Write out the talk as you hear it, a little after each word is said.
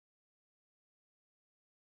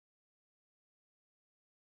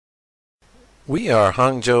We are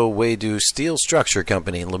Hangzhou Weidu Steel Structure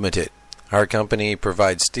Company Limited. Our company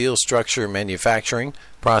provides steel structure manufacturing,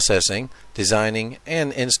 processing, designing,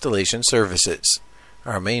 and installation services.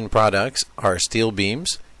 Our main products are steel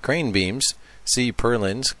beams, crane beams,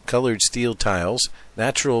 C-purlins, colored steel tiles,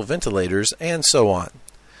 natural ventilators, and so on.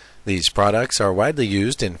 These products are widely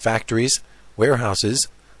used in factories, warehouses,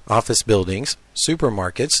 office buildings,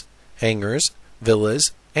 supermarkets, hangars,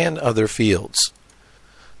 villas, and other fields.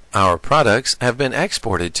 Our products have been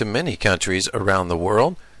exported to many countries around the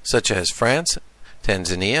world, such as France,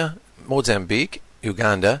 Tanzania, Mozambique,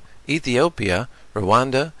 Uganda, Ethiopia,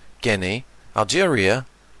 Rwanda, Guinea, Algeria,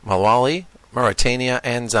 Malawi, Mauritania,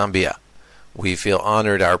 and Zambia. We feel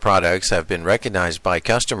honored our products have been recognized by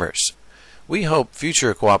customers. We hope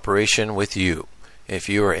future cooperation with you. If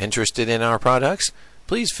you are interested in our products,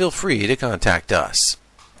 please feel free to contact us.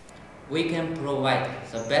 We can provide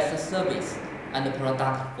the best service and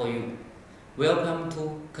product for you. Welcome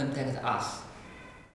to contact us.